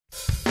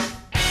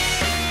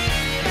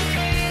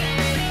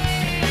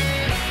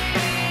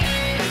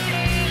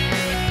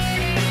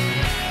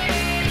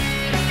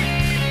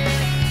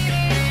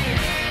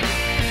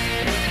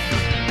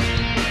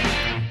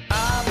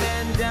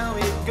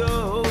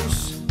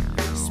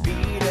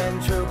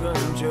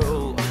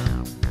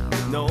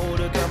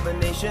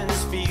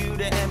emotions, feel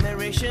the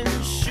admiration,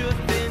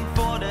 shooting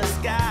for the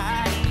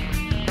sky.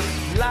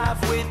 Life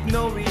with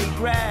no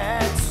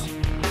regrets,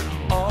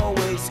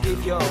 always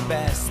give your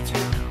best.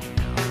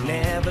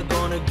 Never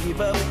gonna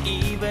give up,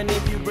 even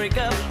if you break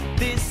up.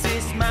 This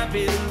is my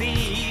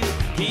belief.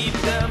 Keep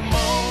the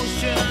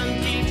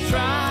motion, keep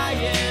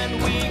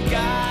trying. We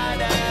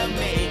gotta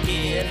make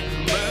it.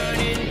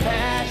 Burning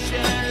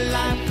passion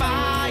like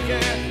fire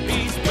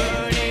is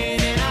burning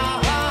in our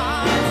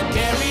hearts.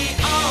 Carry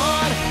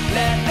on,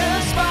 let the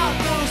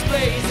sparkles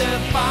blaze a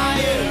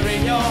fire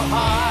in your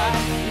heart.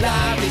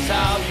 Life is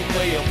how you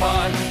play your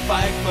part.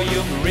 Fight for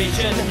your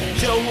creation.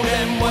 Show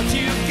them what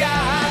you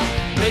got.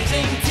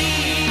 Blazing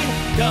team,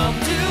 come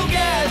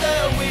together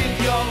with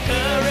your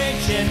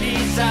courage and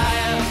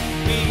desire.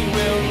 We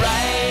will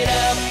rise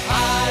up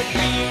high,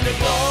 feel the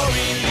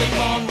glory, live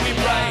on we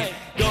bright.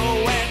 Go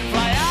and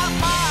fly up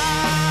high.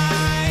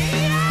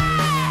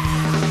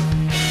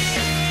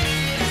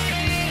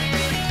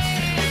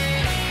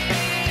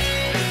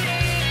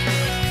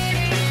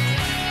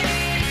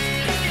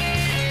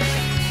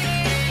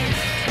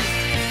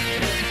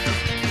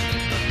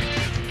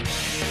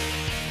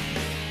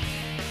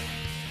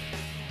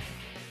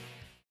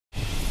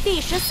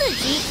第14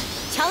集，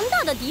强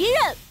大的敌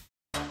人。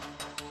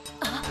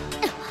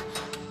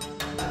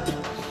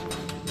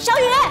小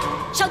雨、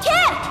小天，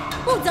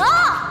负责。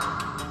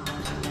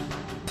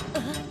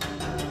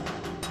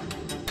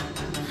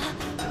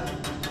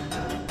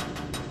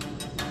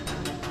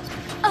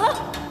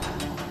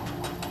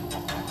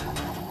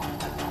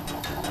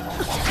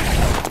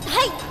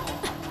嘿，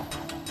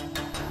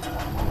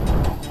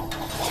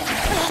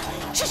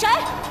是谁？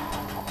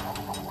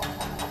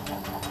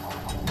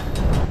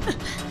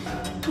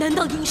难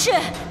道你是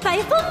白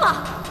风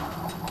吗？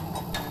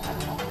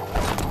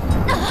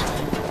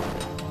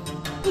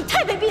你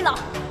太卑鄙了！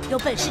有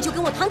本事就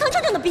跟我堂堂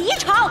正正的比一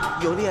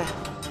场！有烈，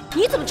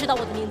你怎么知道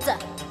我的名字？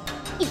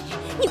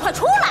你快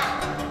出来！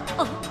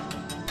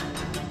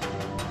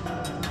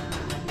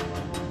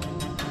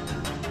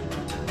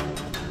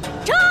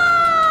站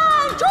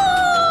住！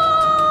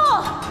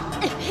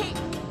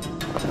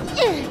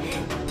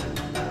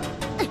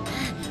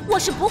我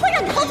是不会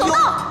让你逃走的。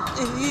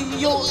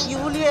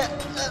有烈，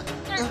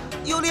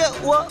有烈，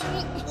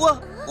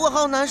我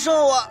好难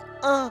受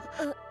啊！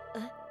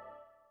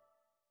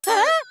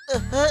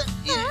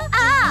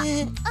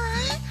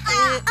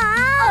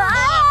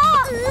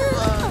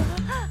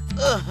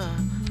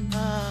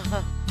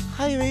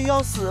还以为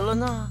要死了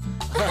呢。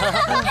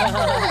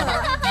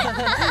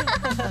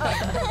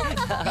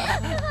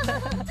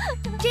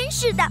真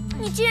是的，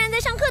你居然在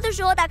上课的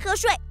时候打瞌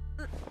睡。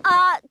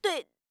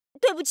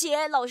对不起，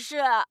老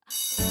师。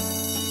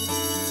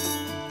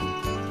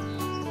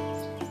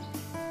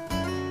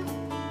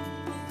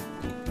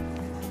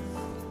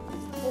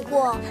不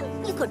过，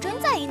你可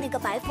真在意那个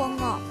白风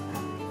呢。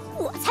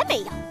我才没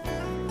有。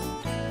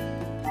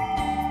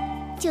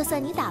就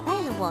算你打败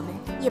了我们，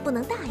也不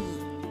能大意。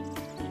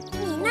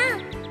你呢？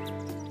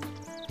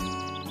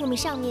我们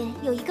上面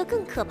有一个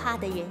更可怕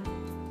的人。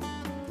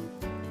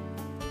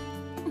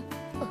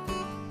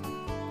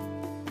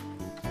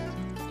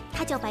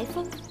他叫白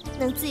风，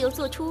能自由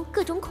做出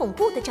各种恐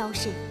怖的招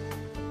式，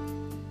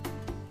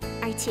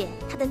而且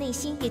他的内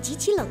心也极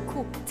其冷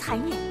酷、残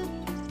忍。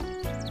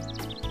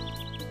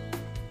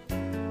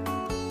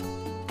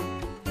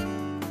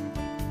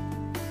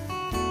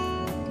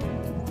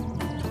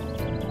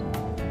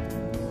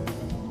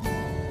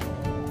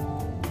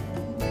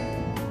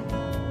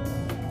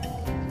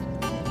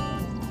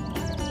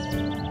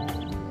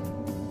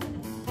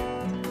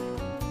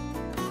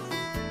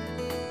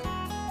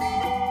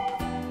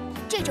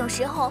这种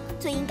时候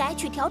最应该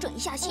去调整一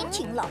下心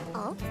情了。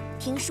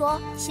听说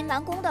新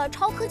完工的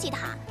超科技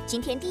塔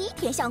今天第1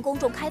天向公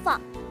众开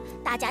放，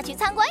大家去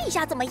参观一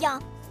下怎么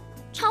样？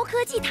超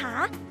科技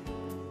塔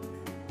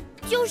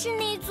就是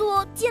那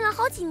座建了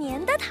好几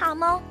年的塔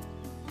吗？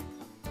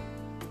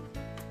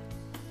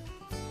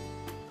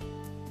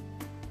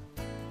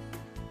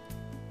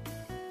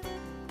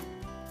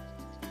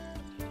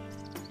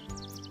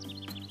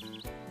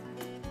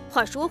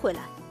话说回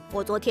来，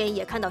我昨天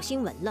也看到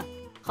新闻了。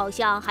好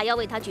像还要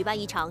为他举办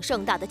一场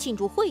盛大的庆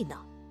祝会呢。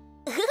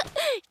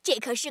这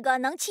可是个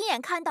能亲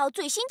眼看到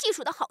最新技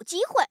术的好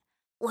机会，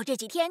我这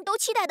几天都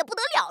期待得不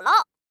得了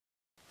了。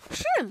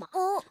是吗？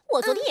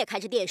我昨天也看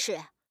着电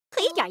视，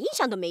可一点印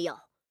象都没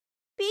有。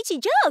比起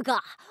这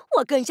个，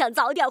我更想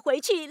早点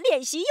回去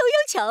练习悠悠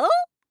球。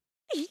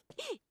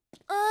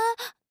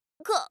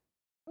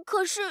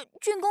可是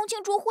竣工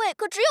庆祝会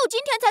可只有今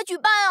天才举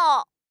办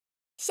哦。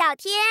小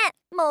天，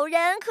某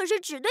人可是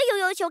只对悠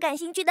悠球感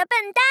兴趣的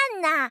笨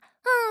蛋呐！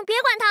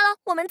别管他了，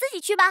我们自己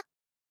去吧。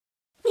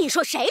你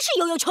说谁是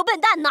悠悠球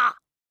笨蛋呢？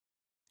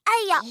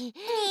哎呀，你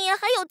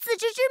还有自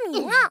知之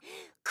明啊！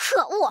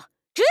可恶！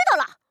知道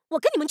了，我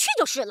跟你们去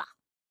就是了。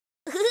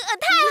太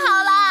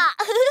好了！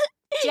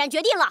既然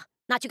决定了，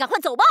那就赶快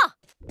走吧。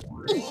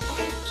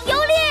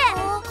尤利，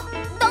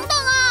等等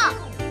啊！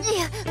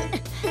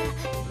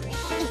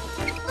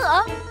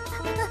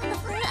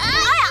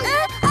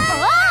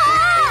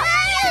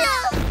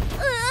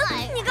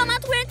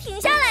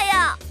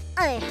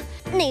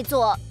那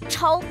座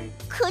超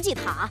科技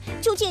塔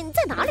究竟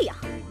在哪里啊？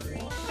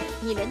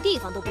你连地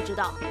方都不知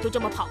道，就这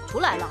么跑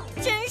出来了？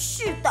真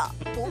是的，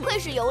不愧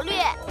是游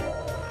猎。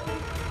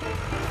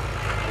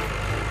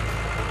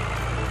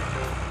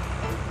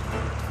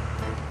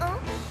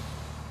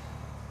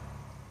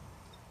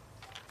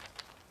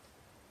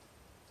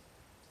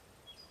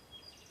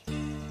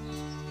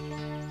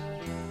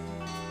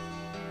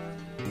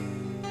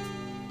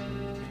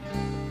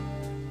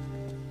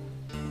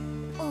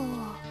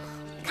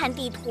看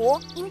地图，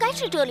应该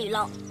是这里了。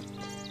啊，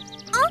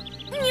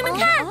你们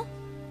看！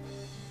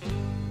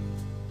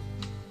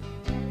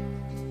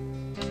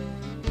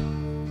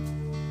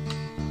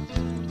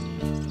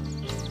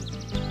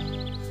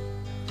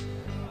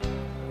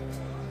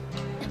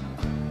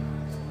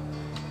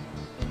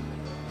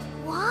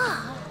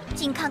哇，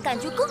近看感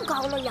觉更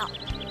高了呀，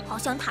好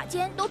像塔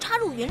尖都插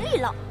入云里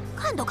了，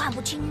看都看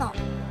不清呢。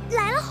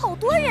来了好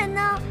多人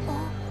呢。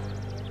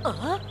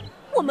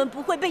我们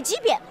不会被击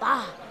扁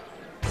吧？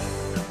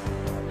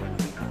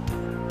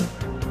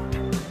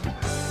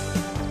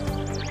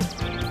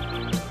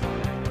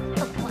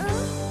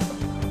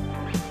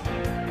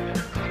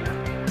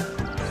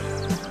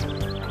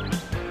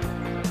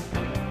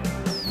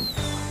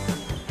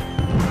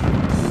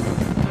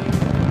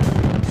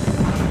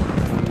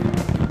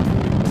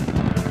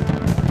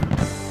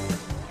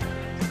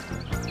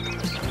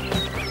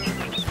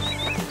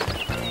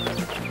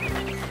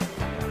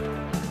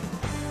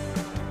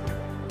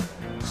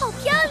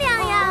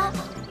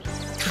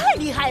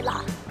厉害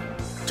了，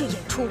这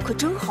演出可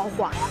真豪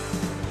华呀！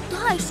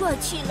太帅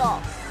气了！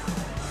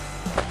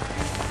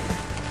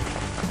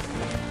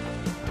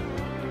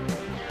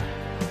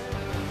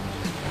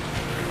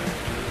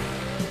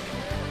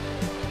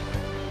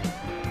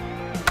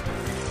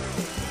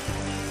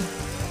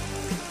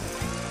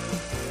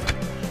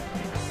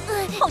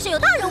好像有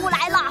大人物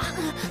来了。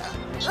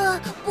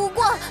不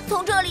过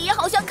从这里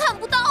好像看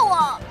不到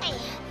啊。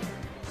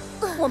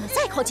我们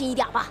再靠近一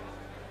点吧。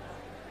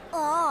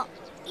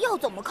要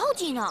怎么靠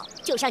近呢？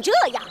就像这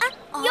样。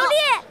游猎！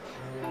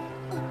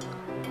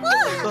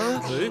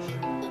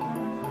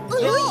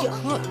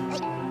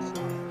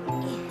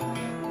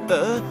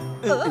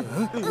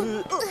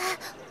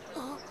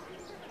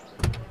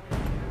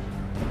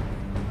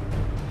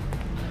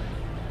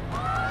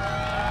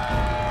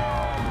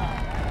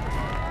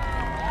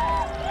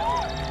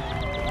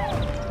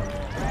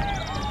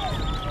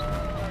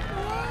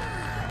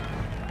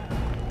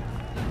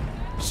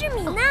是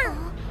米娜。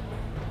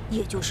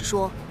也就是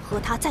说，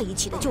和他在一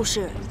起的就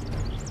是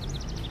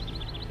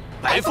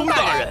白风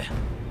大人。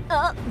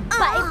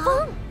白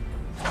风。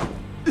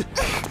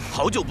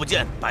好久不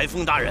见，白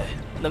风大人。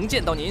能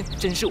见到您，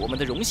真是我们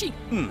的荣幸。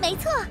没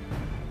错。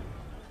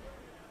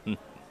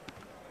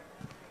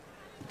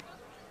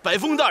白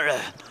风大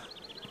人，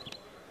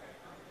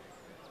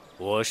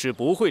我是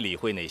不会理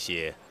会那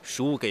些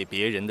输给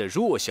别人的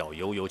弱小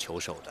悠悠球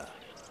手的。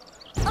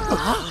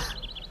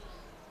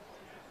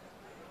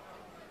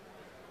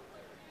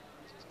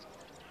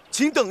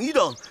请等一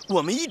等，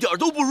我们一点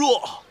都不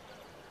弱。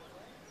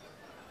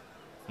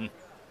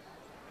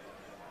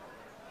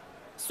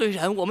虽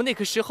然我们那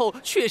个时候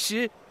确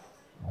实……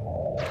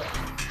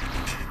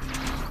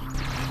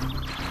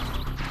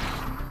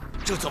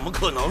这怎么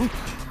可能？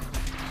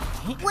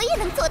我也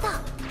能做到。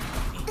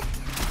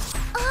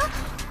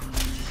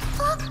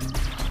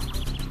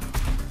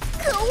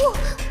可恶！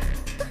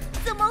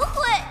怎么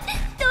会？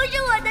都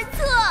是我的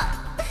错。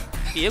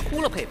别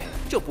哭了，佩佩，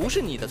这不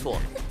是你的错。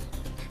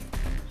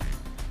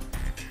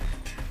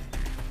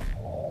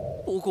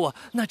不过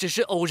那只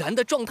是偶然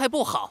的状态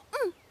不好。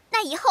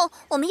那以后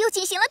我们又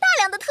进行了大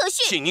量的特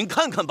训。请您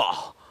看看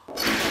吧。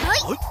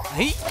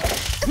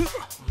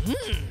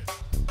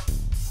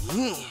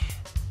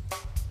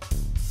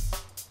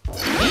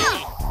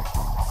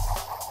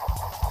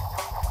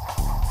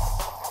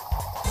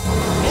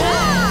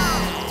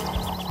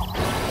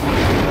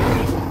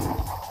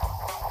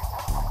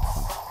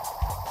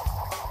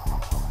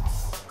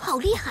好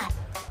厉害，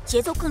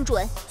节奏更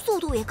准，速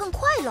度也更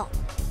快了。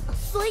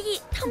所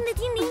以他们的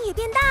精灵也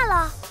变大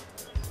了。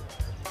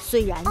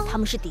虽然他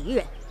们是敌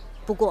人，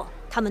不过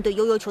他们对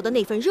悠悠球的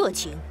那份热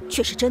情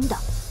却是真的。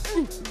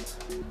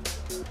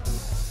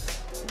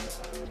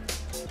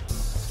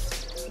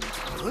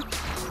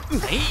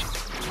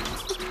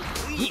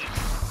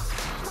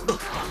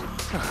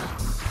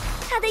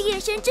他的眼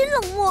神真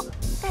冷漠，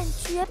感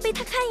觉被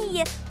他看一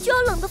眼就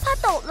要冷得发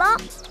抖了。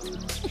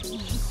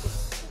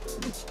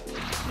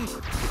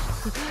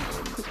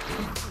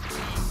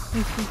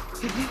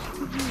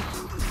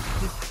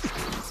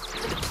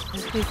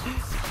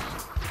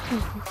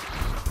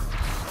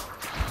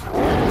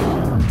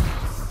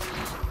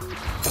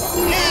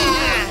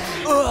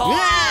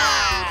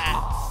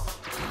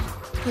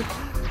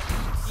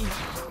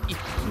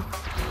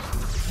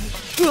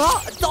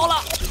糟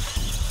了！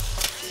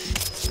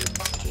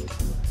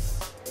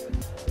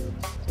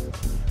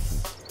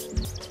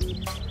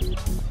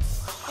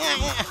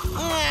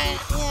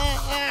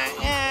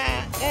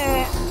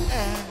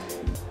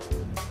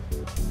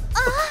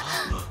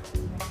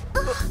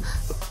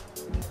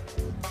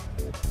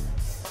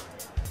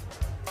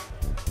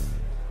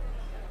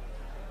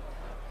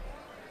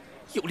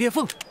裂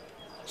缝，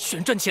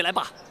旋转起来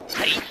吧！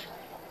嘿，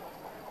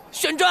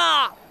旋转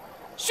啊，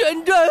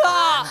旋转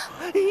啊！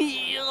哎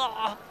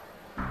呀！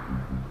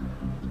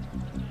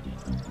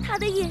他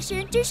的眼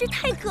神真是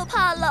太可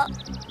怕了，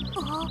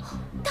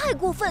太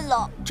过分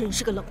了，真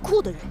是个冷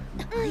酷的人。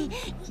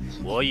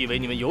我以为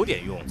你们有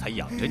点用才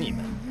养着你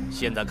们，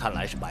现在看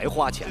来是白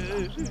花钱了。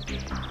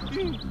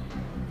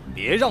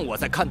别让我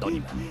再看到你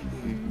们。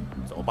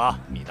走吧，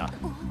米娜。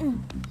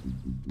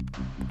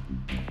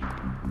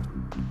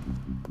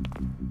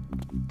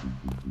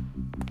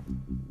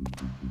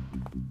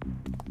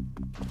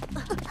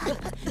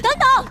等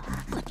等，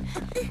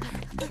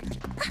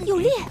有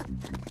烈，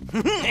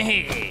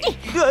哎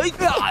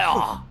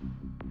呀！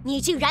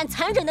你竟然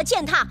残忍地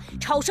践踏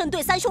超生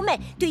队三兄妹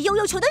对悠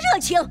悠球的热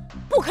情，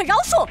不可饶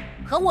恕！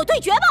和我对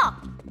决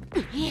吧！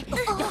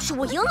要是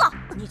我赢了，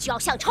你就要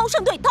向超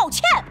生队道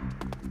歉。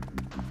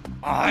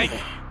哎，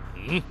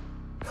哼，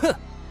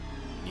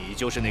你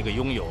就是那个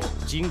拥有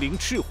精灵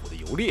赤虎的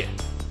游猎，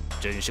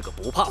真是个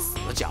不怕死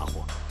的家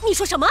伙。你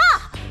说什么？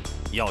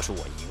要是我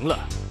赢了，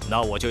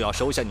那我就要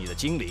收下你的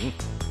精灵，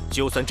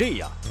就算这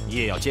样，你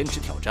也要坚持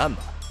挑战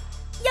吧。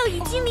要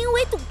以精灵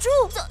为赌注，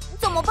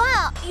怎么办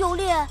啊，游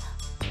猎？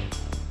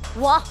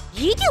我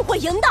一定会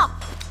赢的。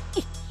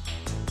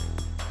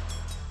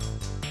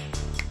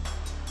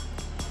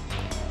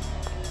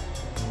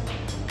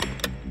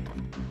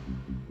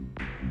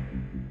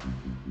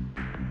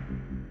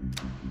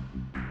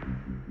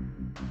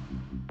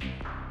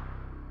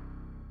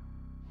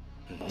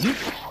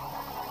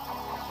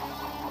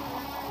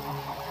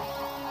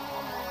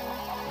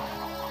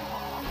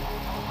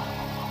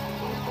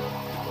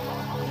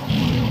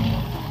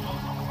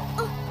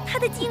他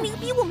的精灵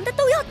比我们的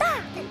都要大，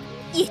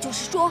也就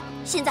是说，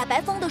现在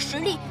白风的实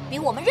力比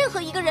我们任何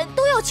一个人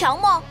都要强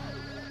吗？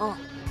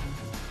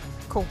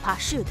恐怕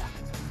是的。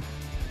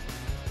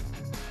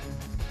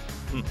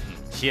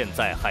现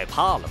在害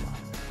怕了吗？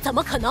怎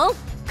么可能？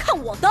看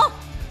我的！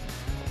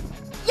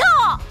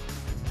呀！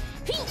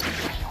嘿！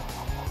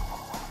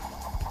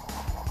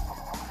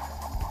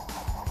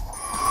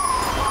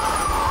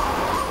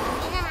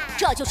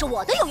这就是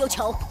我的悠悠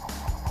球。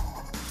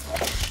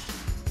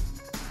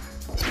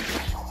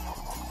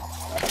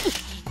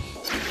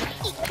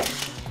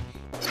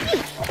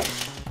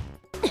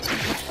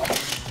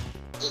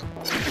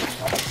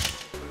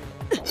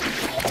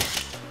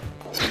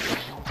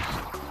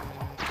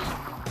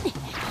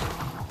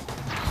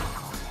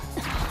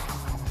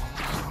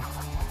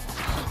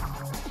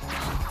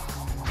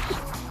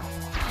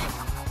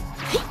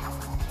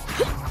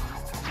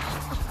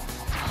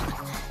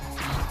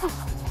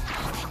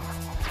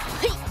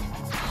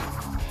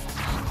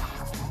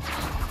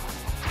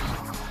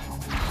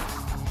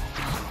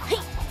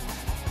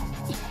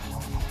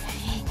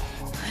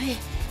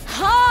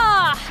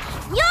哈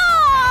呀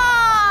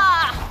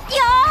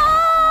呀！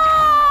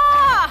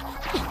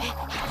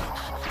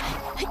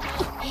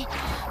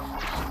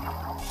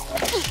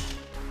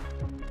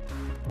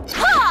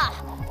哈！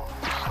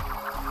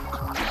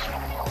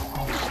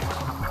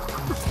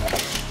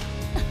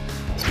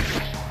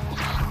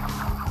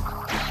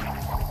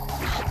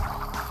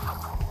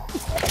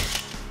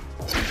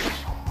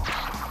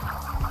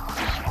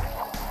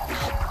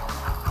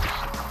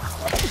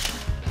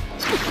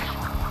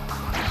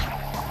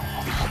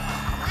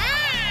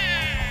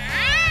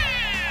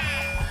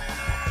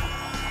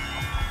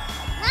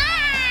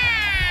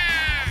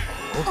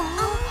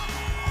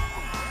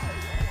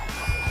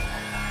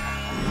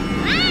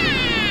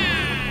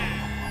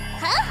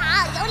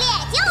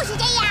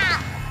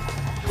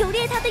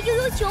他的悠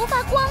悠球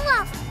发光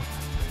了。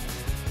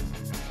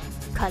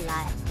看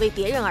来为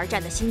别人而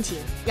战的心情，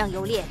让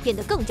游猎变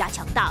得更加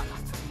强大了。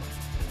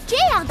这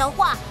样的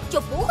话，就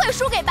不会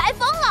输给白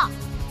风了。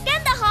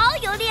干得好，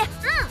游猎！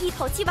一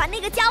口气把那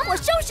个家伙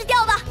收拾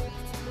掉吧。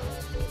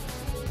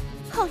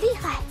好厉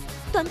害，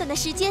短短的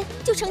时间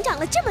就成长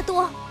了这么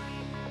多。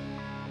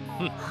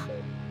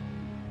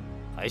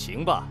还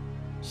行吧。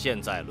现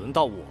在轮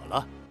到我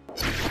了。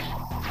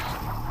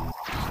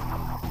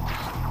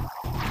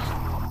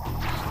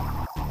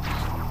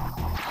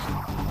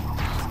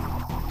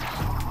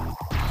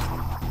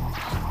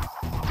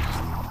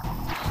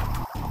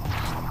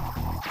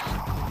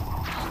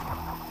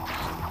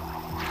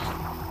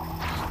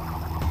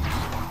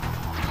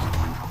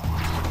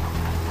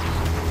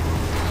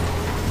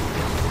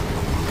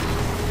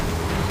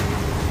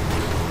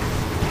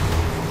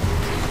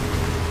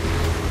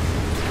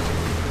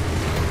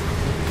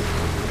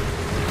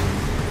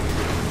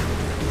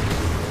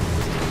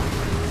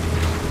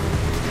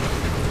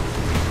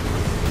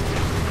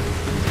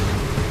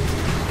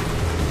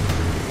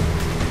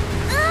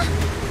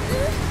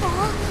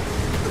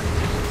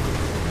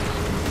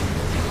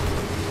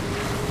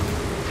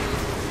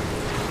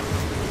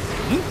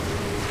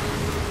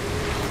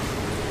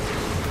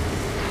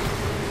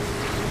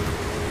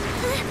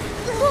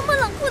多么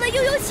冷酷的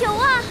悠悠球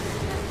啊！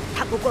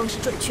它不光是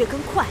准确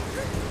跟快，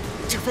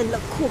这份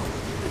冷酷，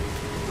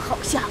好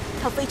像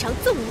它非常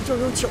憎恶悠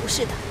悠球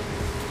似的。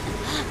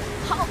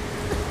好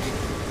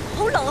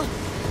冷，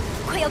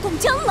快要冻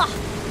僵了。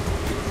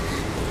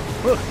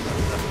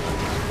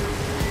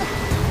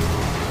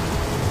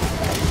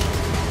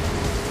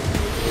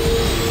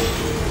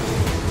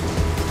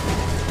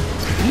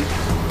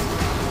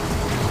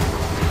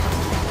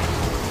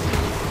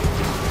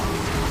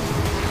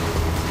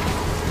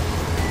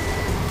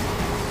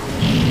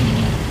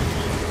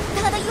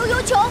他的悠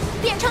悠球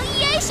变成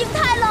EA 形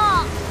态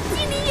了，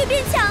精灵也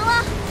变强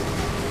了。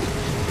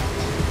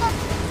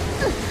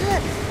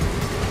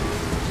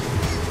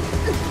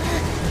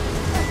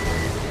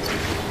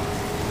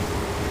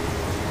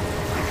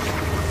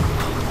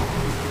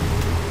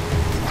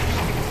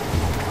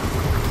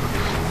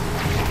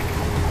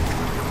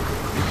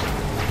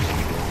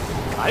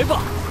来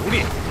吧，狐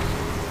狸，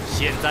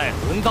现在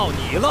轮到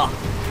你了。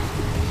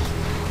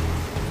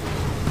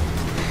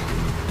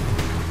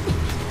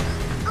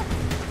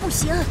不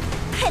行，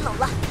太冷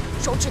了，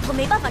手指头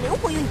没办法灵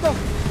活运动。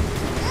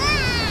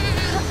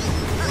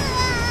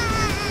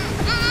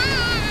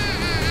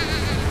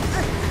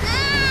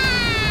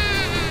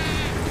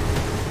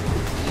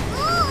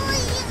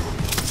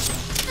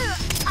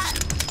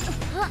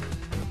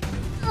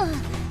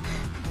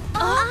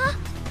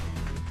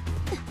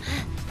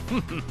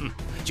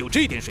就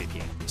这点水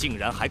平，竟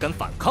然还敢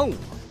反抗我！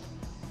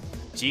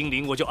精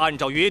灵我就按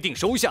照约定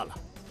收下了。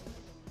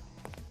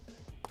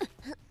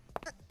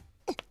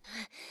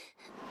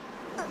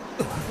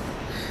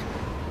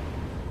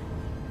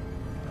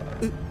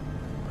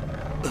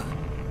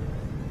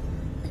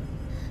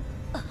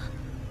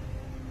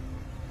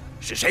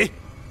是谁？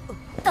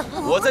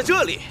我在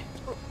这里。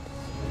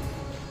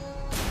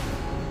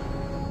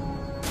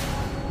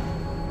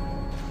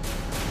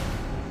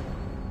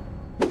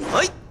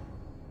哎！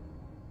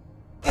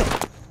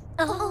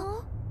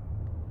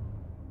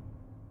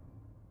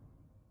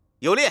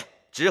有烈，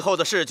之后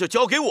的事就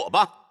交给我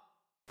吧。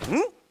悠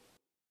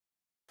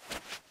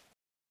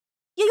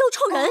悠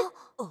超人，你怎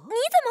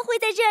么会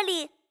在这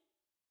里？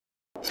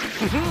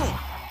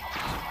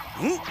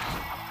哼，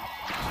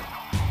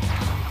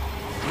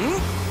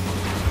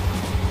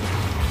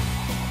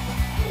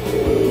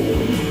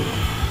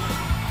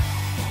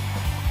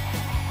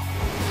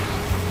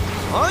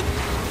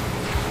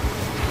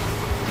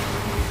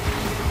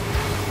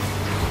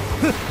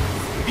随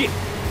便，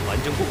反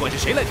正不管是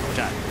谁来挑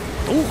战，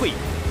都会赢。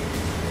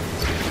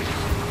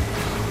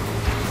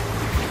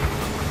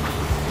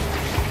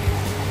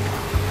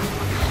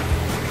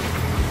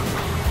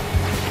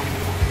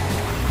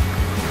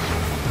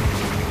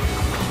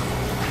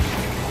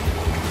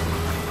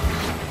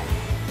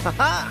哈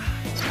哈，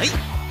哎，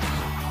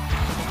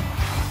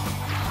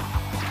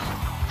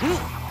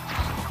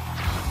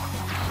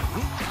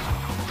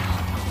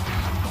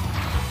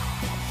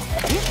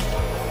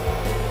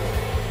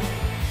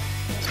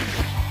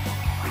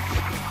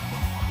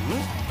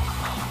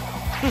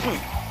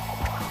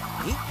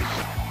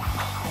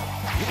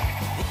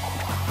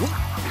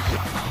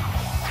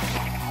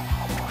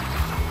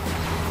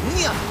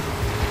呀！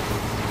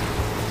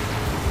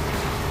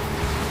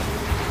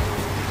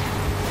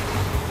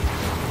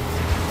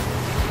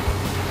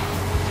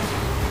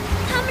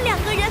他们两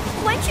个人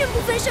完全不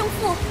分胜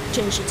负，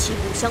真是旗鼓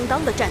相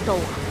当的战斗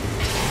啊！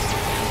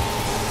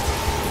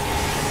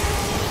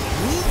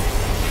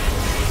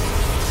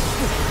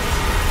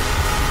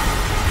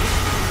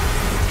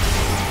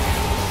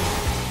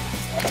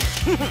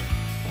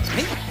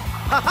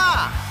哈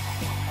哈！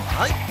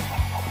哎！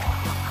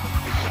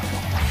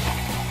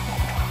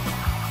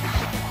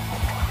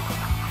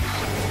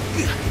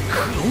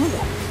可恶！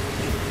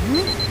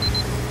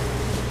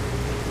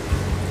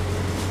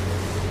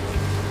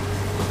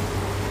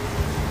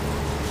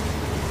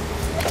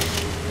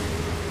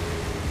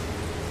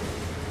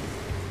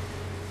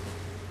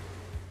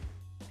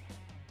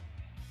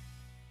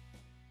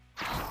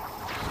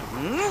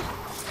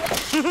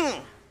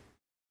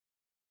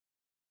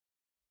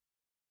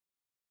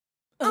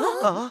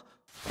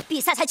比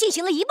赛才进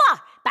行了一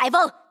半，白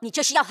风，你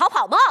这是要逃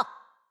跑吗？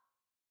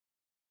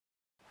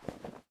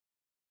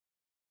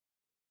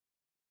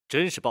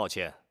真是抱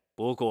歉，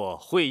不过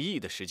会议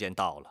的时间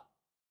到了。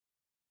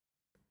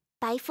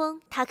白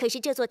风，他可是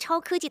这座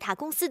超科技塔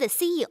公司的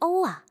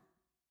CEO 啊！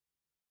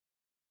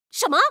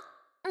什么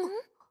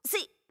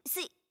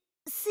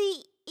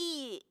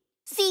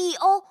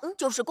？CEO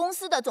就是公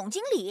司的总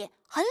经理，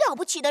很了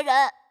不起的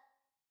人。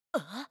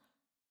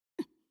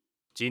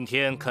今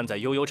天看在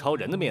悠悠超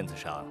人的面子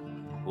上，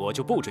我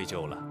就不追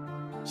究了。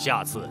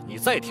下次你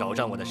再挑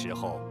战我的时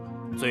候，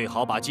最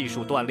好把技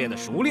术锻炼得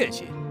熟练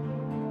些，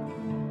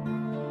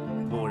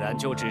不然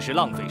就只是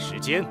浪费时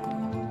间。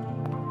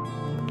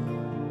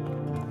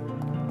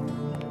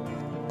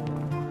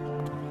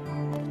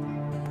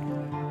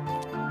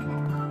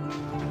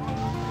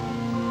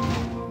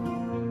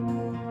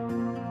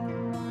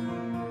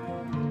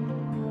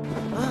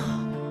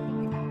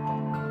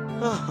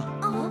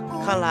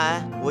看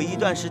来我一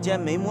段时间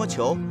没摸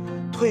球，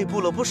退步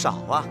了不少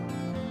啊。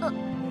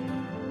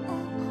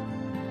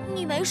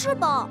你没事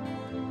吧？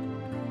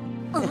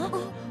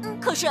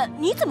可是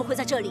你怎么会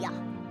在这里啊？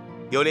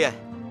有烈，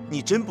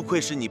你真不愧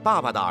是你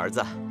爸爸的儿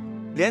子，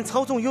连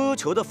操纵悠悠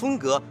球的风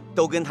格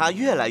都跟他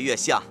越来越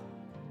像。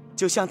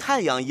就像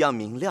太阳一样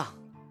明亮。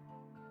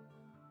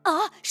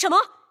啊？什么？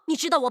你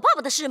知道我爸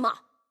爸的事吗？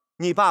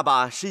你爸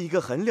爸是一个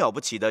很了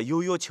不起的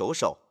悠悠球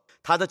手，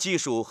他的技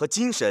术和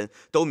精神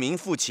都名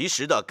副其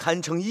实的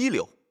堪称一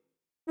流。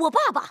我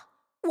爸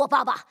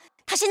爸，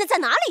他现在在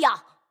哪里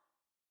呀？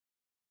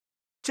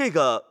这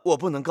个我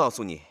不能告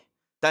诉你，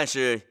但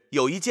是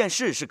有一件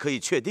事是可以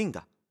确定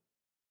的。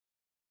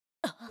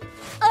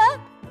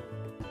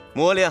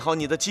磨练好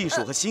你的技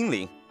术和心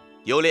灵，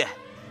优劣，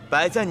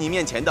摆在你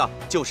面前的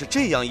就是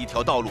这样一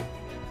条道路。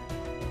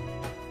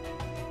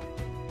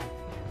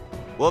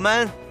我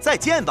们再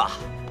见吧。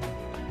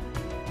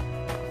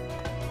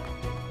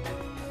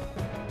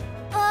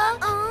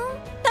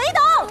等一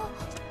等！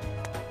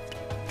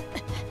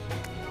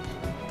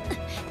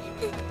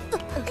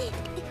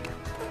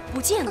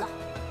不见了，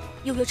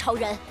悠悠超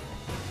人，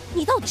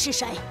你到底是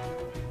谁？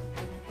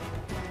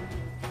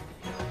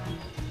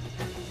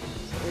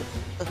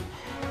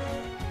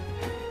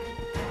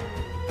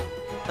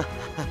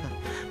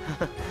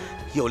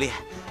优劣，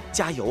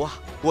加油啊！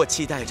我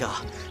期待着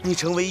你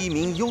成为一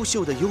名优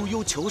秀的悠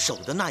悠球手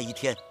的那一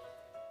天。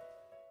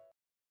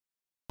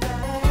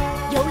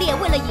优劣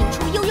为了引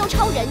出悠悠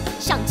超人，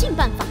想尽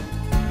办法，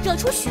惹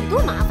出许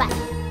多麻烦。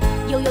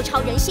悠悠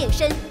超人现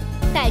身，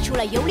带出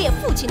了优劣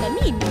父亲的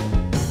秘密。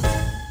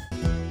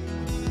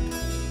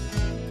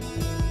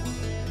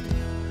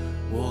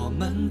我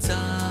们在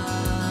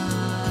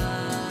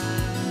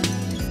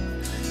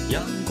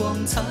阳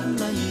光灿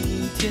烂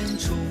一天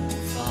出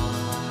发，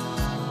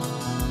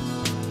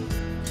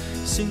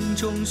心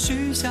中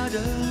许下的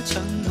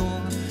承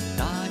诺，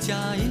大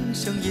家一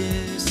生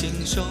也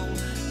信守，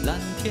蓝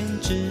天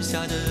之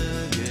下的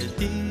约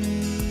定。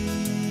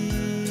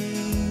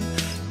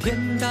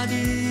天大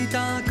地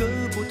大，各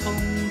不同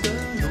的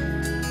路，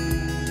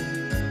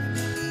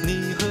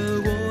你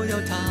和我要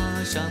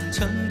踏上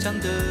成长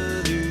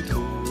的旅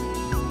途。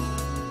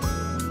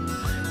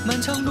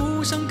漫长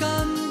路上感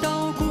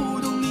到孤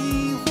独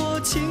迷惑，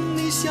请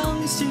你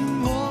相信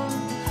我，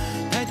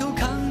抬头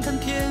看看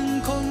天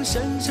空，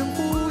深深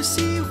呼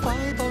吸，怀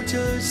抱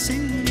着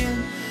信念。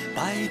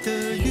白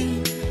的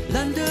云，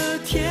蓝的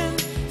天，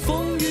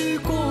风雨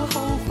过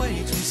后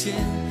会出现。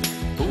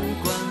不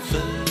管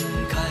分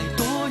开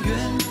多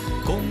远，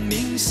共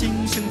鸣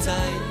心声在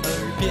耳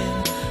边。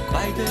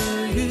白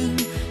的云，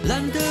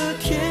蓝的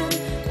天，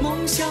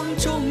梦想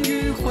终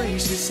于会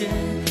实现，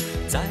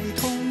在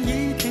同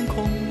一天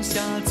空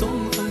下纵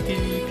横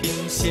地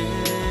平线，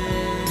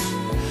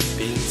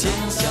并肩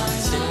向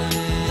前。